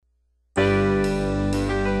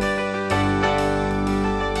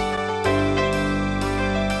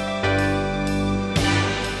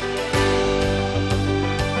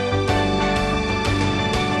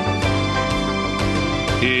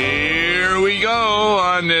go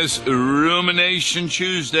on this Rumination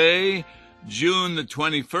Tuesday, June the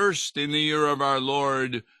 21st in the year of our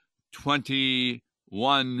Lord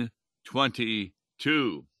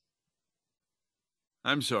 2122.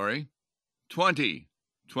 I'm sorry,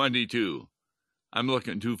 2022. I'm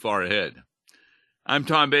looking too far ahead. I'm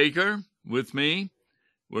Tom Baker. With me,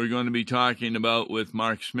 we're going to be talking about, with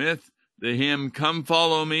Mark Smith, the hymn, Come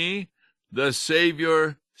Follow Me, the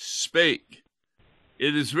Savior Spake.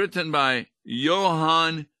 It is written by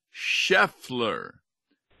Johann Scheffler.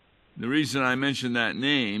 The reason I mention that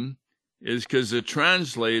name is because the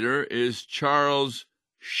translator is Charles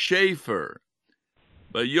Schaeffer.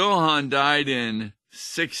 But Johann died in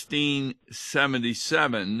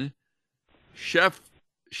 1677.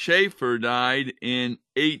 Schaeffer died in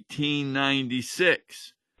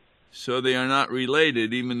 1896. So they are not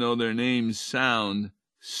related, even though their names sound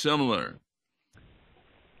similar.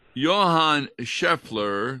 Johann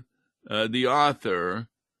Scheffler, the author,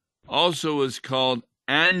 also was called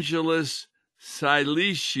Angelus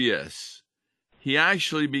Silesius. He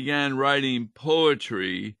actually began writing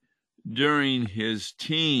poetry during his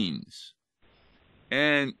teens.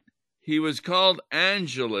 And he was called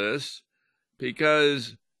Angelus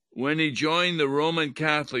because when he joined the Roman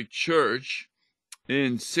Catholic Church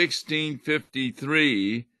in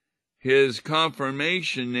 1653, his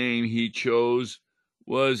confirmation name he chose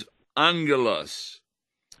was Angelus.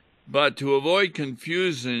 But to avoid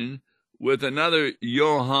confusion with another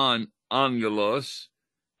Johann Angelus,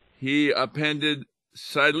 he appended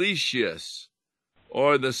Silesius,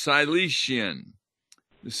 or the Silesian,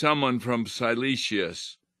 someone from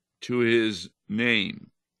Silesius, to his name.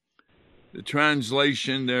 The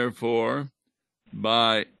translation, therefore,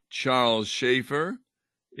 by Charles Schaeffer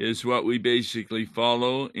is what we basically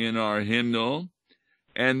follow in our hymnal.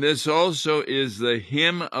 And this also is the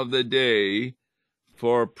hymn of the day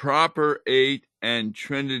for Proper 8 and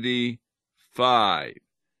Trinity 5.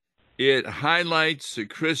 It highlights the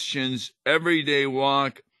Christian's everyday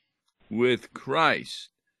walk with Christ.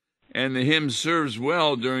 And the hymn serves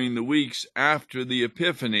well during the weeks after the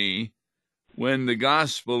Epiphany, when the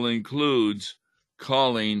gospel includes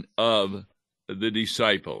calling of the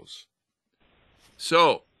disciples.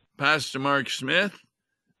 So, Pastor Mark Smith,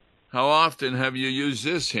 how often have you used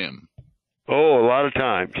this hymn? Oh, a lot of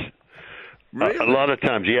times. Really? A lot of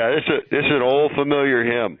times, yeah. This is an old familiar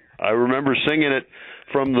hymn. I remember singing it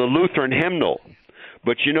from the Lutheran hymnal.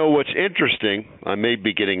 But you know what's interesting? I may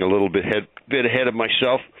be getting a little bit ahead of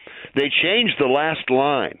myself. They changed the last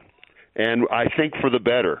line, and I think for the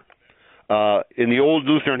better. In the old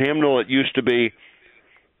Lutheran hymnal, it used to be,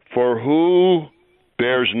 "For who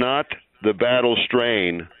bears not the battle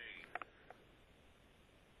strain?"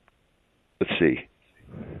 Let's see.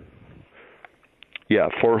 Yeah,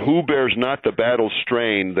 "For who bears not the battle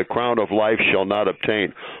strain, the crown of life shall not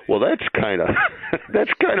obtain." Well, that's kind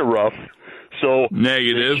of rough. So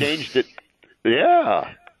negative. They changed it.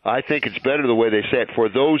 Yeah, I think it's better the way they say it. "For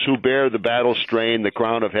those who bear the battle strain, the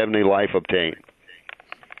crown of heavenly life obtain."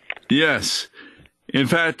 Yes. In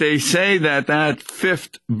fact, they say that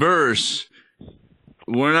fifth verse,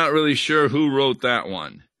 we're not really sure who wrote that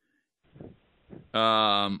one.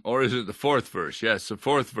 Or is it the fourth verse? Yes, the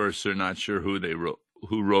fourth verse, they're not sure who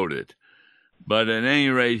wrote it. But at any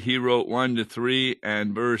rate, he wrote 1 to 3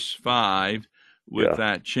 and verse 5 with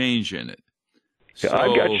that change in it. Yeah, so,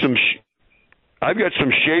 I've got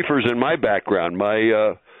some Schaeffers in my background. My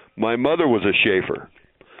mother was a Schaeffer.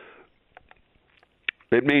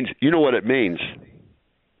 It means, you know what it means?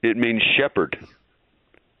 It means shepherd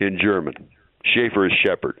in German. Schaeffer is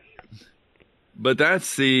shepherd. But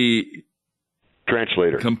that's the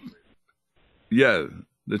translator.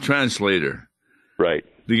 The translator. Right.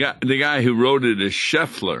 The guy who wrote it is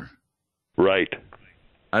Scheffler. Right.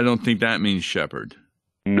 I don't think that means shepherd.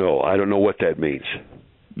 No, I don't know what that means.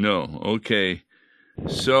 No, okay.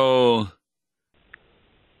 So,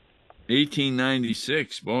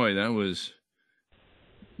 1896, boy, that was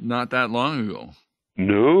not that long ago.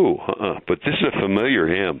 No, but this is a familiar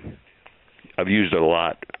hymn. I've used it a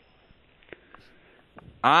lot.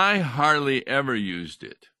 I hardly ever used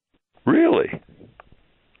it. Really?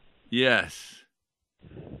 Yes.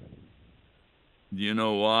 Do you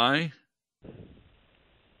know why?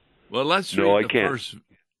 Well, let's read the first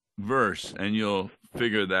verse, and you'll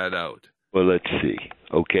figure that out. Well, let's see.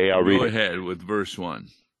 Okay, I'll read it. Go ahead with verse 1.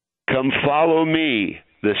 "Come follow me,"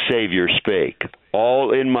 the Savior spake,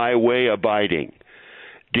 "all in my way abiding.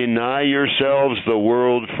 Deny yourselves, the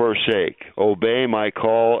world forsake. Obey my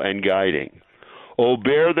call and guiding. O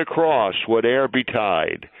bear the cross, whate'er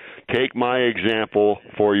betide. take my example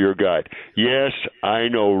for your guide. Yes, I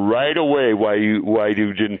know right away why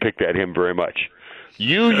you didn't pick that hymn very much.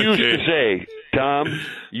 You used to say, Tom,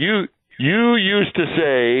 you used to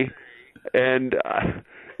say, and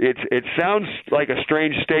it sounds like a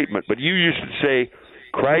strange statement, but you used to say,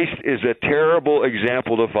 Christ is a terrible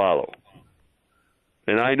example to follow.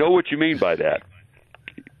 And I know what you mean by that.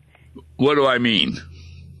 What do I mean?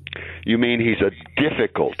 You mean he's a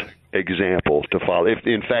difficult example to follow.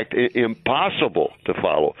 In fact, impossible to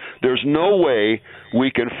follow. There's no way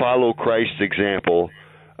we can follow Christ's example,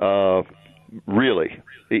 really.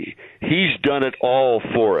 He's done it all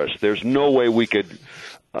for us. There's no way we could.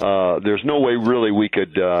 There's no way really we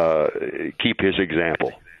could keep his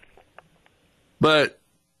example. But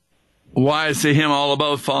why is the hymn all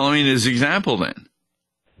about following his example then?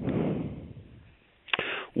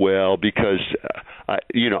 Well, because I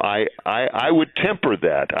would temper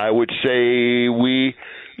that. I would say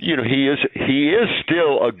he is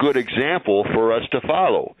still a good example for us to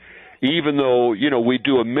follow, even though we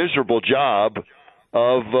do a miserable job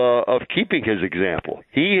of keeping his example.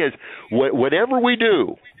 He is whatever we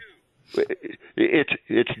do,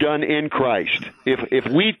 it's done in Christ. If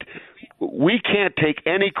we can't take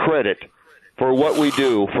any credit for what we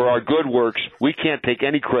do, for our good works, we can't take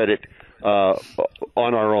any credit on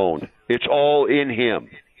our own. It's all in him.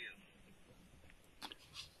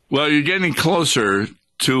 Well, you're getting closer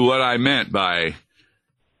to what I meant by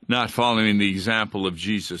not following the example of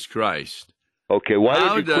Jesus Christ. Okay, why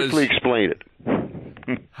don't you quickly explain it?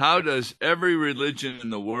 How does every religion in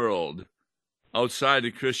the world outside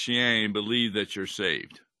of Christianity believe that you're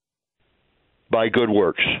saved? By good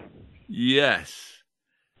works. Yes.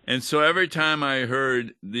 And so every time I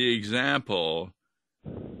heard the example,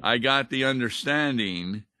 I got the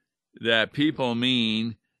understanding that people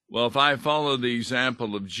mean, well, if I follow the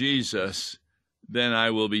example of Jesus, then I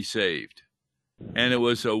will be saved. And it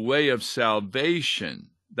was a way of salvation.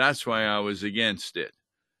 That's why I was against it.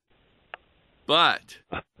 But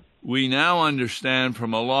we now understand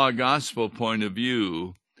from a law gospel point of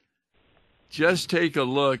view, just take a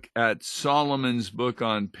look at Solomon's book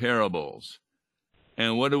on parables.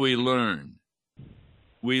 And what do we learn?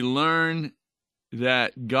 We learn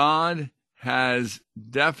that God has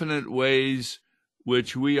definite ways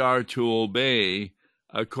which we are to obey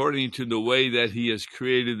according to the way that he has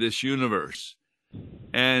created this universe.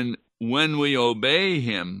 And when we obey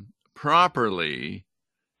him properly,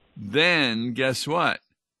 then guess what?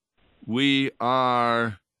 We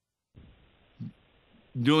are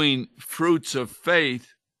doing fruits of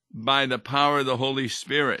faith by the power of the Holy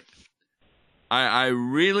Spirit. I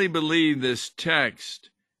really believe this text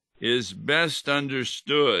is best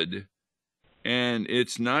understood, and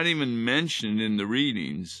it's not even mentioned in the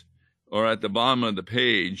readings or at the bottom of the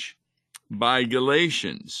page, by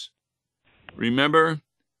Galatians. Remember,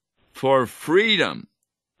 for freedom,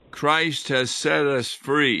 Christ has set us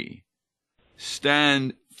free.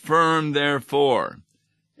 Stand firm, therefore.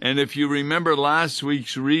 And if you remember last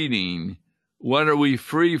week's reading, what are we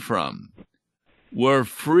free from? We're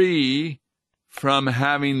free from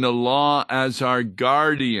having the law as our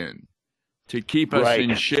guardian to keep us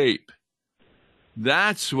in shape.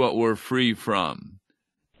 That's what we're free from.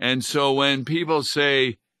 And so when people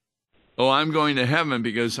say, oh, I'm going to heaven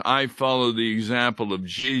because I follow the example of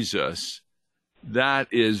Jesus, that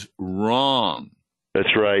is wrong.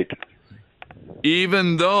 That's right.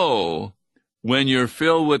 Even though when you're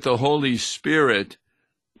filled with the Holy Spirit,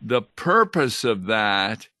 the purpose of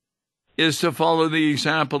that is to follow the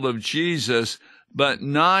example of Jesus, but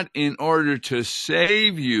not in order to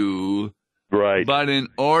save you, right, but in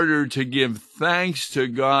order to give thanks to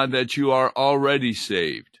God that you are already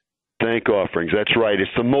saved. Thank offerings. That's right.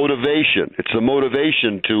 It's the motivation. It's the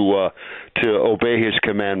motivation to obey his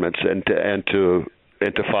commandments and to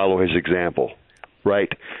follow his example.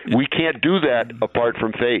 Right. We can't do that apart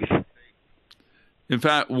from faith. In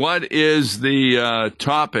fact, what is the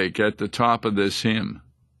topic at the top of this hymn?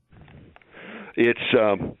 It's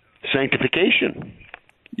sanctification.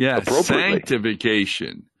 Yes,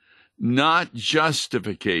 sanctification, not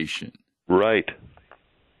justification. Right.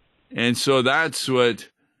 And so that's what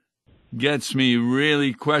gets me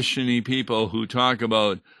really questioning people who talk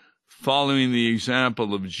about following the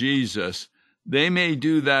example of Jesus. They may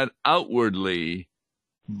do that outwardly,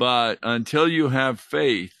 but until you have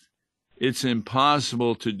faith, it's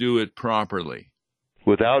impossible to do it properly.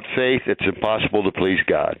 Without faith, it's impossible to please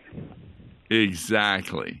God.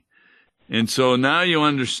 Exactly. And so now you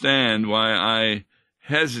understand why I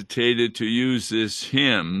hesitated to use this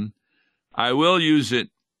hymn. I will use it,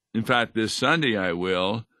 in fact, this Sunday I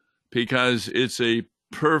will, because it's a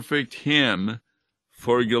perfect hymn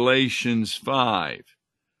for Galatians 5.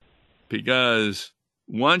 Because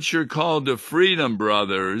once you're called to freedom,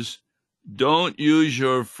 brothers, don't use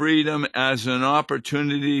your freedom as an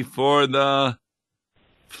opportunity for the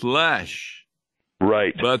flesh.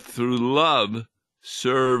 Right. But through love,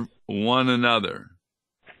 serve one another.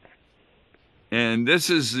 And this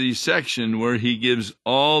is the section where he gives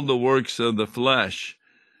all the works of the flesh: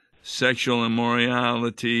 sexual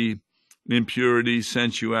immorality, impurity,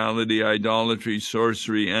 sensuality, idolatry,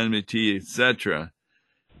 sorcery, enmity, etc.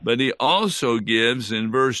 But he also gives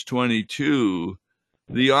in verse 22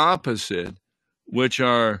 the opposite, which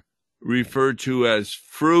are referred to as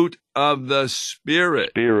fruit of the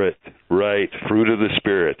Spirit. Spirit, right. Fruit of the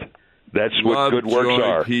Spirit. That's what Love, good works joy,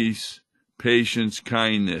 are. peace, patience,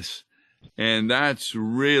 kindness. And that's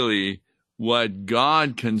really what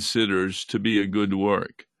God considers to be a good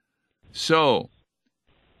work. So,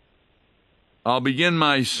 I'll begin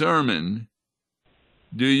my sermon.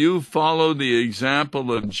 Do you follow the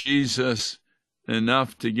example of Jesus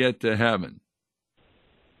enough to get to heaven?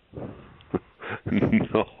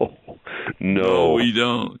 No, we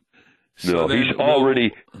don't. No, he's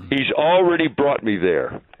already brought me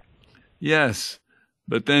there. Yes,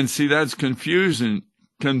 but then see, that's confusing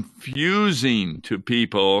to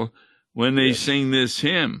people when they sing this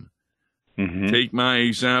hymn. Mm-hmm. Take my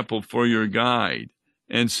example for your guide.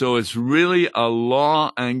 And so it's really a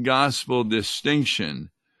law and gospel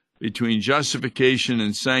distinction between justification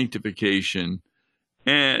and sanctification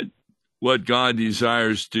and what God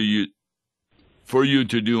desires for you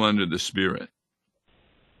to do under the Spirit.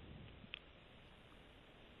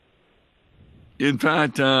 In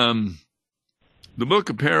fact, the book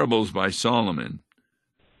of Parables by Solomon,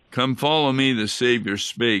 "Come follow me, the Savior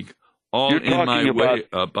spake, all in my way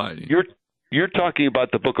abiding." You're talking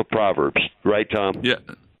about the book of Proverbs, right, Tom?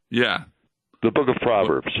 Yeah. The book of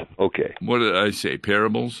Proverbs. Okay. What did I say?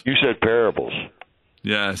 Parables? You said parables.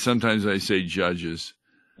 Yeah, sometimes I say judges.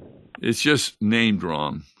 It's just named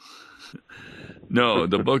wrong. No,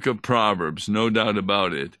 the book of Proverbs, no doubt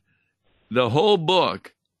about it. The whole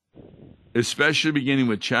book, especially beginning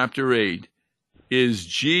with chapter 8, is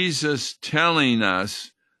Jesus telling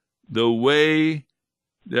us the way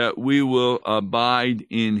that we will abide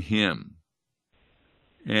in him.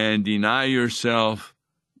 And deny yourself,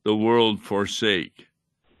 the world forsake.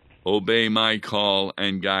 Obey my call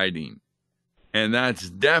and guiding. And that's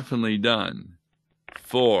definitely done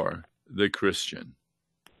for the Christian.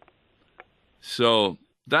 So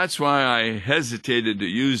that's why I hesitated to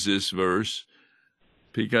use this verse,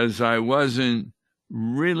 because I wasn't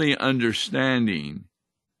really understanding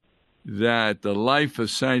that the life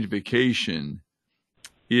of sanctification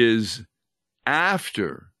is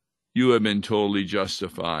after you have been totally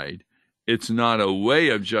justified. It's not a way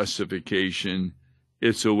of justification,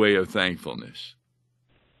 it's a way of thankfulness.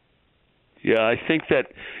 Yeah, I think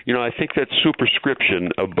that superscription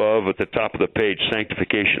above at the top of the page,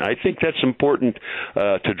 sanctification, I think that's important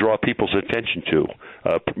to draw people's attention to.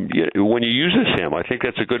 When you use this hymn, I think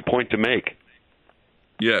that's a good point to make.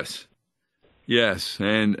 Yes,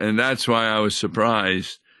 and that's why I was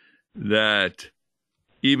surprised that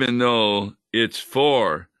even though it's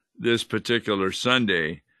for this particular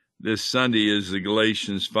Sunday, this Sunday is the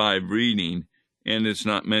Galatians 5 reading, and it's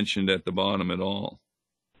not mentioned at the bottom at all.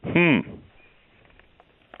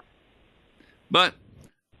 But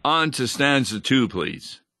on to stanza 2,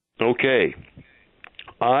 please. Okay.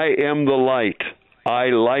 I am the light,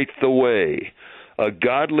 I light the way, a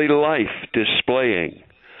godly life displaying.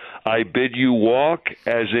 I bid you walk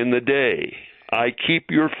as in the day, I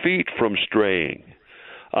keep your feet from straying.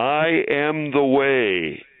 I am the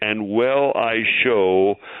way, and well I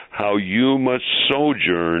show how you must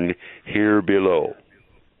sojourn here below.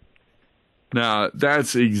 Now,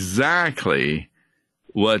 that's exactly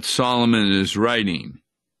what Solomon is writing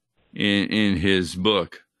in his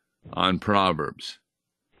book on Proverbs.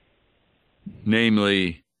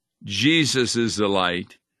 Namely, Jesus is the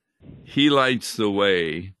light, he lights the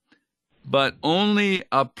way, but only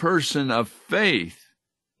a person of faith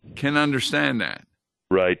can understand that.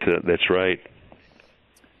 Right, that's right.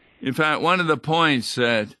 In fact, one of the points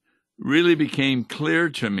that really became clear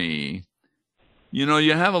to me, you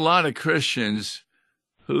have a lot of Christians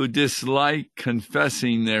who dislike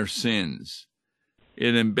confessing their sins.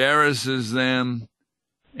 It embarrasses them,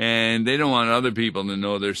 and they don't want other people to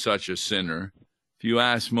know they're such a sinner. If you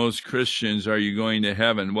ask most Christians, are you going to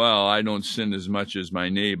heaven? Well, I don't sin as much as my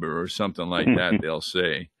neighbor, or something like that, they'll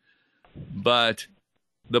say. But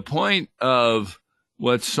the point of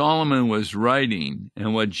what Solomon was writing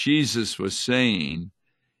and what Jesus was saying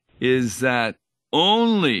is that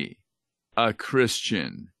only a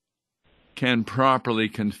Christian can properly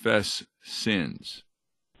confess sins,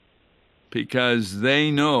 because they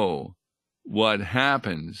know what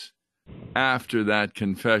happens after that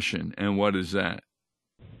confession. And what is that?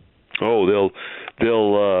 Oh,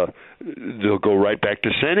 they'll go right back to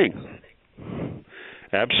sinning.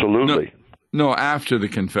 Absolutely. No, after the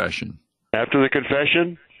confession. After the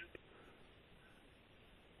confession?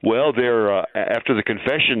 Well, they're after the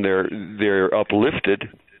confession, they're uplifted,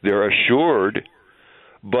 they're assured,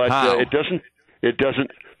 but How? It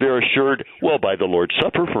doesn't. They're assured, well, by the Lord's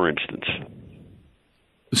Supper, for instance.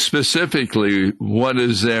 Specifically, what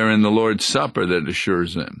is there in the Lord's Supper that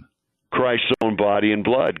assures them? Christ's own body and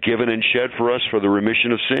blood, given and shed for us for the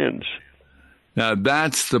remission of sins. Now,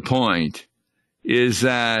 that's the point, is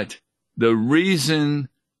that the reason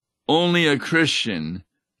only a Christian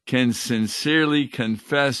can sincerely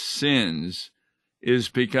confess sins is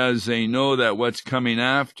because they know that what's coming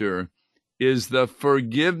after is the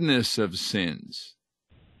forgiveness of sins.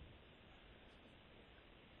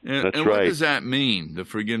 And That's what right. does that mean, the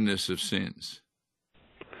forgiveness of sins?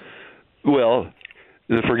 Well,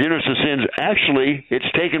 the forgiveness of sins, actually,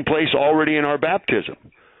 it's taken place already in our baptism.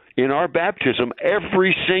 In our baptism,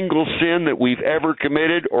 every single sin that we've ever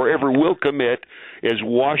committed or ever will commit is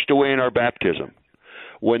washed away in our baptism.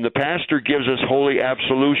 When the pastor gives us holy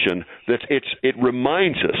absolution, it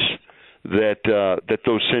reminds us that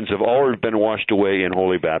those sins have already been washed away in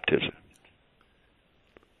holy baptism.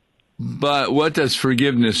 But what does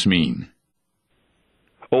forgiveness mean?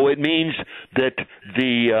 Oh, it means that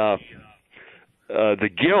the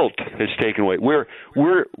guilt is taken away.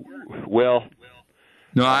 Well.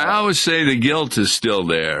 No, I always say the guilt is still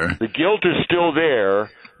there. The guilt is still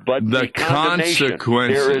there, but the condemnation.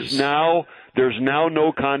 Consequences. There's now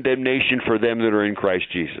no condemnation for them that are in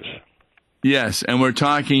Christ Jesus. Yes, and we're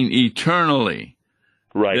talking eternally.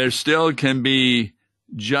 Right. There still can be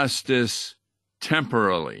justice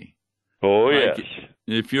temporally. Oh, like yes.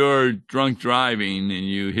 If you're drunk driving and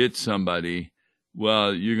you hit somebody,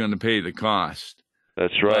 well, you're going to pay the cost.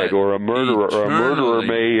 That's right. Or a murderer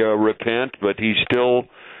may repent, but he still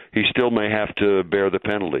may have to bear the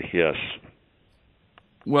penalty. Yes.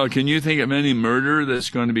 Well, can you think of any murderer that's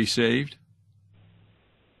going to be saved?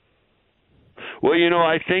 Well,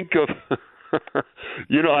 I think of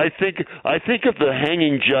I think of the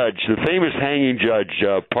hanging judge, the famous hanging judge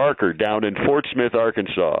Parker down in Fort Smith,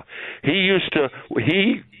 Arkansas. He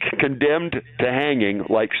condemned to hanging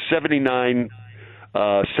like 79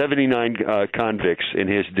 convicts in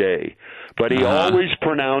his day, but he always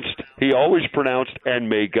pronounced, "And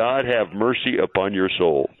may God have mercy upon your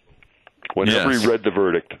soul," whenever he read the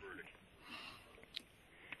verdict.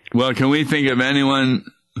 Well, can we think of anyone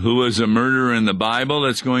who was a murderer in the Bible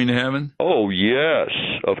that's going to heaven? Oh, yes,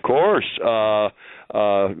 of course.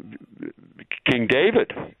 King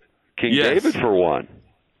David. David, for one.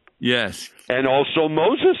 Yes. And also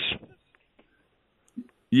Moses.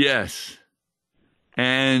 Yes.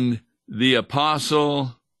 And the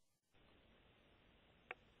apostle.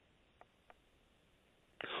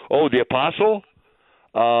 Oh, the apostle?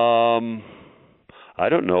 I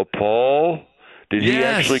don't know. Paul? Did he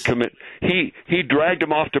actually commit? He dragged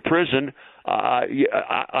him off to prison.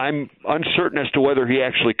 I'm uncertain as to whether he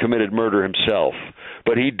actually committed murder himself,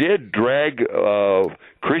 but he did drag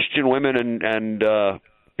Christian women and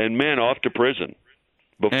men off to prison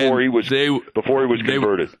before he was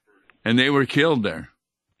converted. And they were killed there.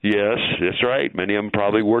 Yes, that's right. Many of them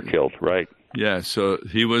probably were killed. Right. Yeah. So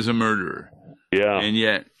he was a murderer. Yeah. And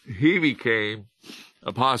yet he became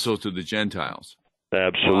apostle to the Gentiles.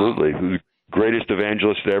 Absolutely. Wow. Greatest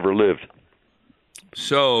evangelist that ever lived.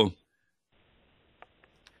 So,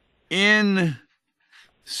 in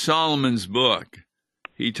Solomon's book,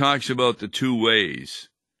 he talks about the two ways.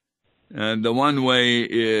 And the one way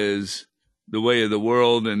is the way of the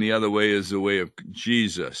world, and the other way is the way of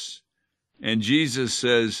Jesus. And Jesus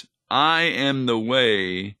says, "I am the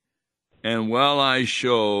way, and well I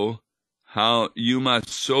show how you must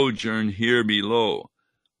sojourn here below."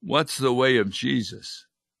 What's the way of Jesus?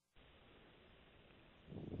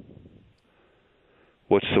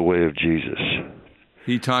 What's the way of Jesus?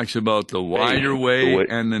 He talks about the wider way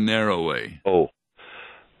and the narrow way. Oh,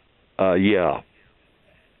 yeah.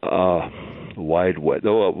 The wide way.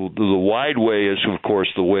 The wide way is, of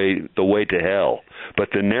course, the way to hell.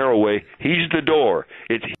 But the narrow way, he's the door.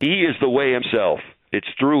 He is the way himself. It's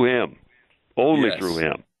through him, only through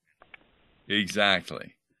him.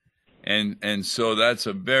 Exactly. And so that's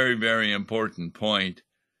a very, very important point,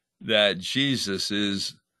 that Jesus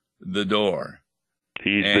is the door.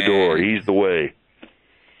 He's the door. He's the way.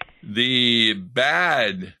 The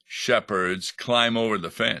bad shepherds climb over the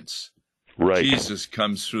fence. Right. Jesus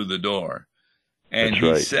comes through the door. And That's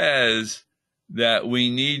he right. says that we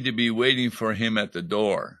need to be waiting for him at the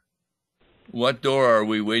door. What door are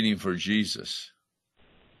we waiting for Jesus?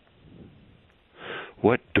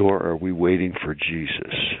 What door are we waiting for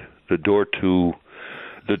Jesus? The door to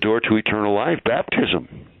eternal life,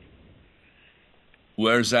 baptism.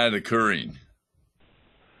 Where's that occurring?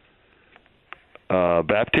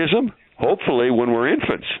 Baptism? Hopefully when we're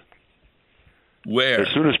infants. Where? As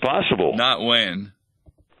soon as possible. Not when.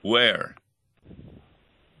 Where?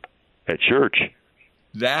 At church.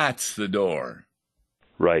 That's the door.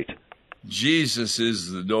 Right. Jesus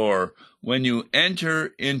is the door. When you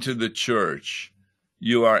enter into the church,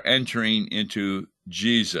 you are entering into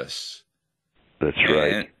Jesus. That's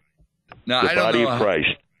right. Now, the I don't body know of Christ.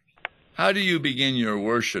 How do you begin your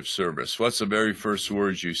worship service? What's the very first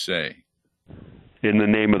words you say? In the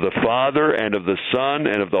name of the Father, and of the Son,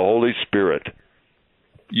 and of the Holy Spirit.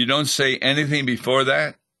 You don't say anything before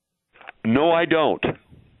that? No, I don't.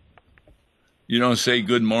 You don't say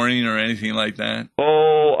good morning or anything like that?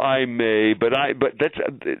 Oh, I may, but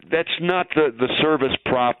that's not the service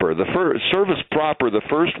proper. The service proper, the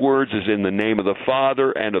first words is in the name of the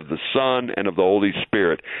Father and of the Son and of the Holy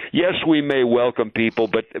Spirit. Yes, we may welcome people,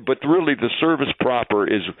 but really the service proper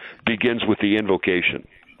begins with the invocation.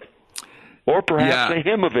 Or perhaps a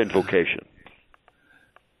hymn of invocation.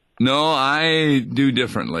 No, I do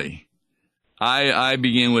differently. I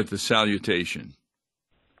begin with the salutation.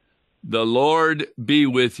 The Lord be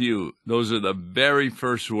with you. Those are the very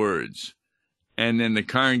first words. And then the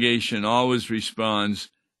congregation always responds,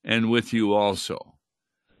 and with you also.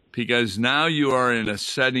 Because now you are in a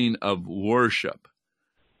setting of worship.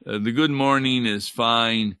 The good morning is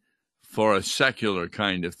fine for a secular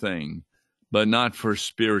kind of thing, but not for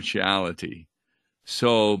spirituality.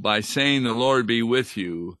 So by saying the Lord be with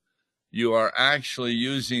you, you are actually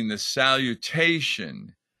using the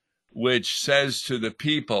salutation, which says to the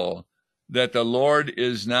people that the Lord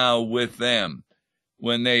is now with them.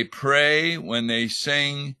 When they pray, when they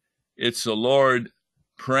sing, it's the Lord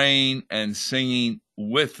praying and singing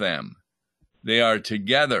with them. They are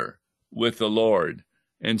together with the Lord.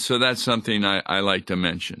 And so that's something I like to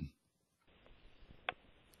mention.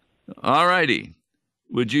 All righty.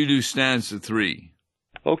 Would you do stanza 3?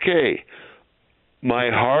 Okay.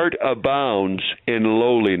 My heart abounds in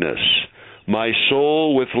lowliness. My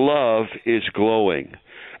soul with love is glowing.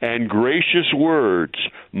 And gracious words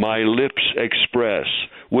my lips express,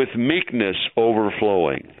 with meekness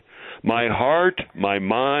overflowing. My heart, my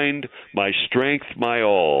mind, my strength, my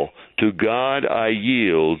all, to God I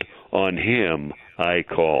yield, on him I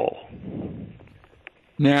call.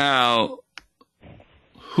 Now,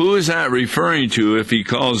 who is that referring to if he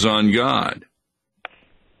calls on God?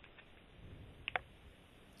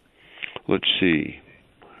 Let's see.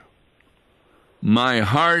 My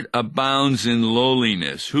heart abounds in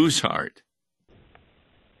lowliness. Whose heart?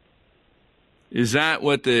 Is that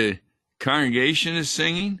what the congregation is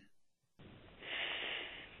singing?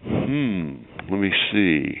 Let me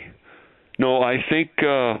see. No, I think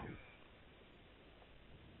my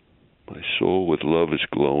soul with love is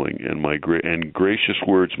glowing, and gracious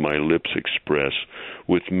words my lips express,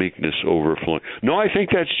 with meekness overflowing. No, I think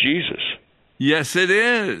that's Jesus. Yes, it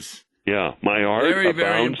is. Yeah, my heart abounds.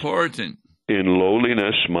 Very important. In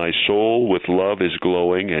lowliness, my soul with love is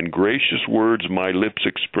glowing, and gracious words my lips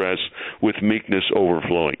express, with meekness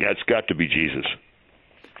overflowing. That's got to be Jesus.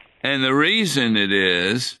 And the reason it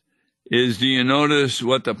is do you notice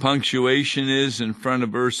what the punctuation is in front of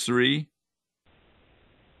verse 3?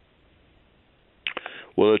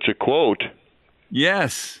 Well, it's a quote.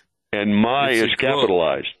 Yes. And my is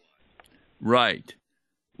capitalized. Right.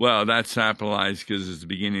 Well, that's capitalized because it's the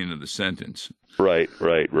beginning of the sentence. Right.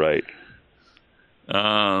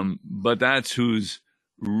 But that's who's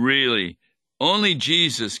really, only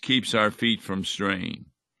Jesus keeps our feet from straying.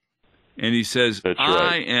 And he says, that's I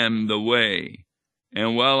right. am the way,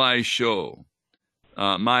 and well I show.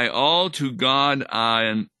 My all to God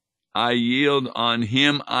I yield, on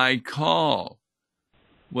him I call.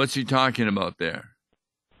 What's he talking about there?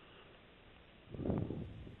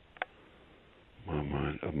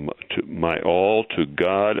 My all to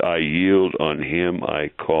God I yield, on him I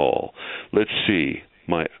call. Let's see.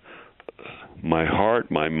 My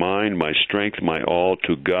heart, my mind, my strength, my all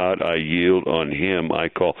to God I yield, on him I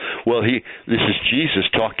call. Well, this is Jesus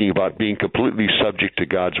talking about being completely subject to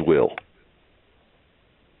God's will.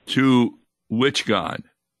 To which God?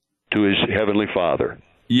 To his heavenly Father.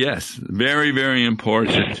 Yes, very, very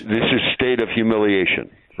important. This is state of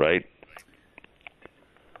humiliation, right?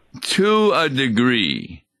 To a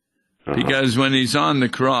degree, because when he's on the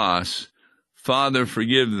cross, Father,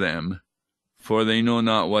 forgive them, for they know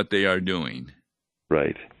not what they are doing.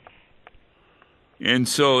 Right. And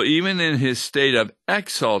so even in his state of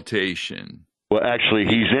exaltation, well, actually,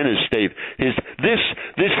 he's in his state.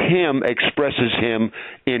 This hymn expresses him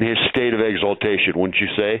in his state of exaltation, wouldn't you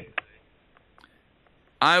say?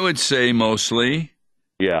 I would say mostly.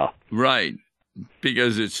 Yeah. Right,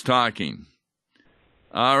 because it's talking.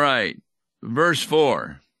 All right, verse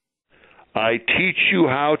 4. I teach you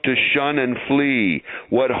how to shun and flee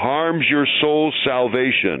what harms your soul's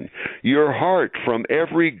salvation, your heart from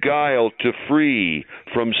every guile to free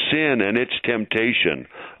from sin and its temptation.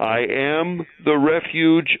 I am the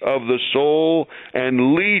refuge of the soul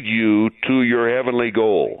and lead you to your heavenly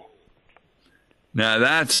goal. Now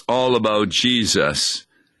that's all about Jesus,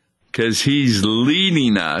 because he's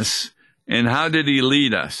leading us. And how did he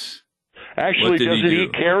lead us? Actually, doesn't he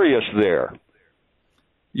carry us there?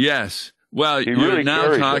 Yes. Well, you're really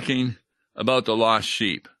now talking about the lost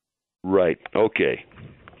sheep. Right. Okay.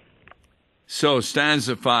 So,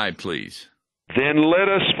 stanza 5, please. Then let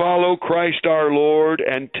us follow Christ our Lord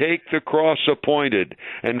and take the cross appointed,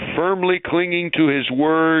 and firmly clinging to his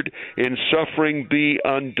word in suffering be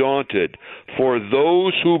undaunted. For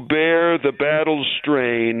those who bear the battle's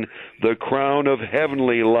strain, the crown of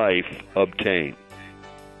heavenly life obtain.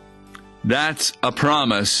 That's a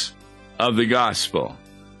promise of the gospel.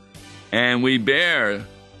 And we bear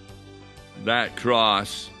that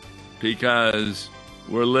cross because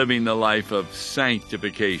we're living the life of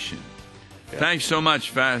sanctification. Yeah. Thanks so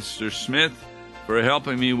much, Pastor Smith, for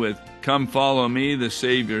helping me with Come Follow Me, the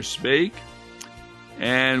Savior Spake.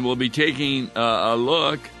 And we'll be taking a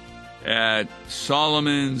look at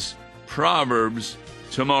Solomon's Proverbs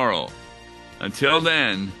tomorrow. Until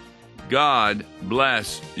then, God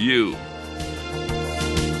bless you.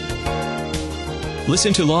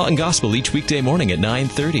 Listen to Law and Gospel each weekday morning at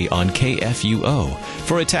 9:30 on KFUO.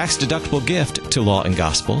 For a tax-deductible gift to Law and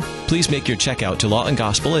Gospel, please make your check out to Law and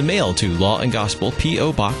Gospel and mail to Law and Gospel,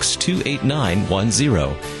 P.O. Box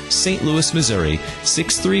 28910, St. Louis, Missouri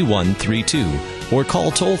 63132, or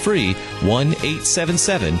call toll-free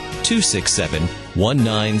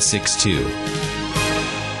 1-877-267-1962.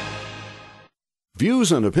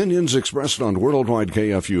 Views and opinions expressed on Worldwide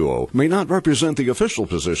KFUO may not represent the official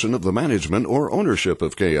position of the management or ownership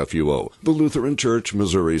of KFUO, the Lutheran Church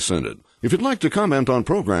Missouri Synod. If you'd like to comment on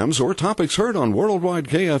programs or topics heard on Worldwide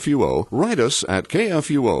KFUO, write us at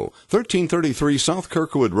KFUO, 1333 South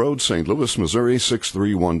Kirkwood Road, St. Louis, Missouri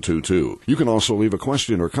 63122. You can also leave a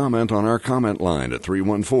question or comment on our comment line at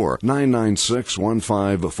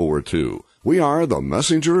 314-996-1542. We are the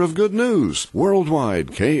messenger of good news, Worldwide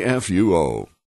KFUO.